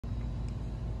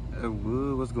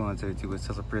What's going on today too with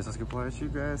Tesla Prius? As you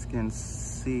guys can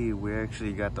see, we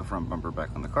actually got the front bumper back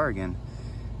on the car again,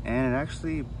 and it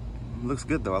actually looks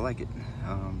good though. I like it.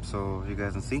 So you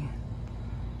guys can see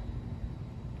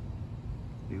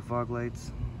new fog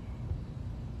lights.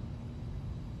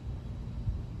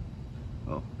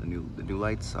 Oh, the new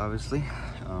lights obviously.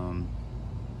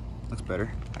 Looks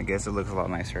better. I guess it looks a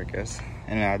lot nicer, I guess.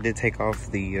 And I did take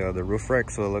off the roof rack,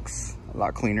 so it looks a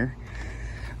lot cleaner.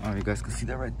 You guys can see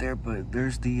that right there, but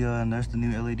there's the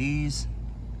new LEDs.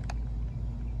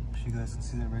 You guys can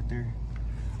see that right there.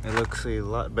 It looks a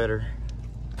lot better.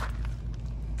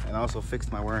 And I also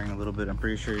fixed my wiring a little bit. I'm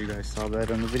pretty sure you guys saw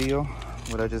that on the video,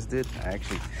 what I just did. I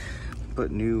actually put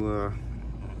new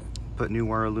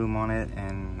wire loom on it,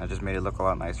 and I just made it look a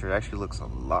lot nicer. It actually looks a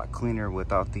lot cleaner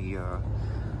without the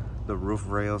roof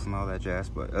rails and all that jazz.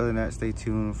 But other than that, stay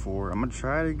tuned for, I'm gonna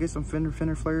try to get some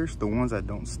fender flares, the ones that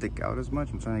don't stick out as much.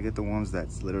 I'm trying to get the ones that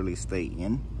literally stay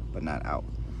in but not out,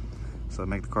 so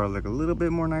make the car look a little bit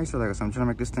more nicer. Like I said, I'm trying to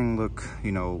make this thing look,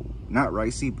 you know, not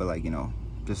ricey, but like, you know,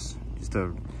 just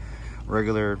a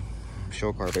regular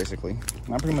show car basically.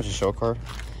 Not pretty much a show car,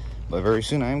 but very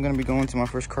soon I am going to be going to my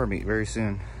first car meet very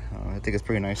soon. I think it's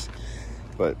pretty nice.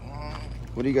 But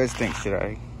what do you guys think? Should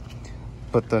I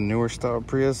put the newer style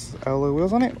Prius alloy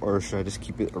wheels on it, or should I just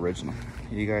keep it original?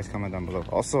 You guys comment down below.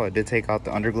 Also, I did take out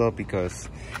the underglow because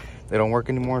they don't work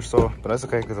anymore, so, but that's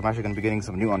okay because I'm actually going to be getting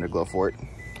some new underglow for it.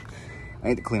 I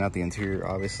need to clean out the interior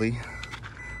obviously,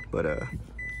 but let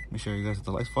me show you guys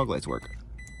that the fog lights work.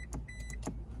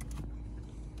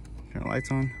 Turn the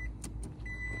lights on.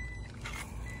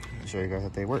 Let me show you guys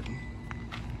that they work.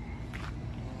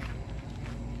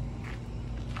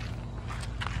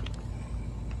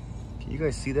 You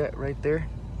guys see that right there?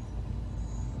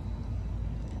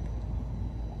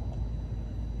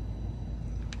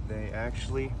 They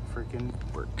actually freaking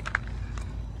work.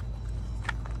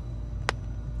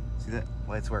 See that?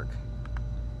 Lights work.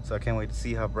 So I can't wait to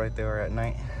see how bright they are at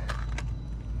night.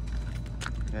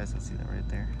 You guys can see that right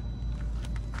there.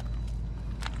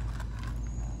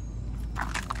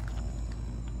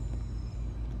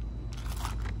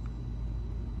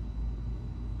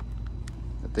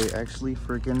 That they actually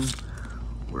freaking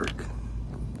work.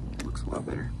 Looks a lot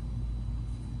better.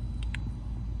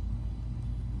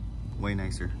 Way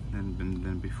nicer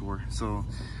than before. So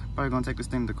probably gonna take this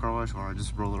thing to the car wash, or I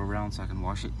just roll it around so I can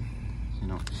wash it. You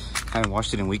know, I haven't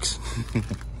washed it in weeks.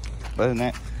 But other than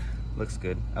that, looks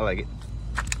good. I like it.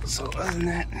 So other than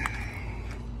that,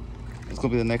 it's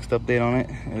gonna be the next update on it,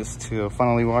 is to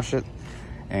finally wash it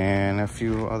and a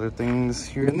few other things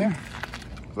here and there.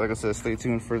 Like I said, stay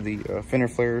tuned for the fender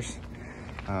flares,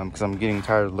 because I'm getting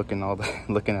tired of looking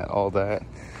at all that.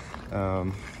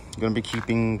 Gonna be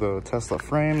keeping the Tesla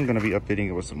frame, gonna be updating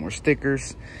it with some more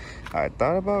stickers. I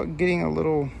thought about getting a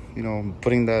little, you know,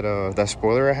 putting that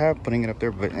spoiler I have, putting it up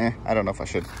there, but I don't know if I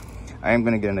should. I am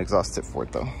gonna get an exhaust tip for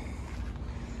it though,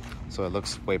 so it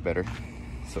looks way better.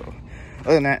 So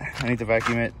other than that, I need to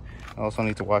vacuum it. I also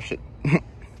need to wash it.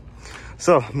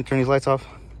 So let me turn these lights off,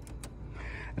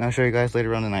 and I'll show you guys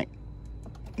later on tonight.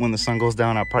 When the sun goes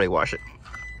down, I'll probably wash it.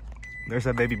 There's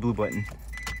that baby blue button,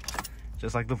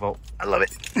 just like the Volt. I love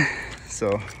it.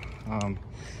 So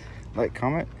like,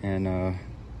 comment, and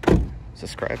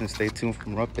subscribe, and stay tuned for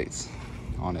more updates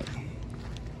on it.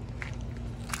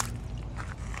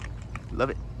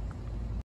 Love it.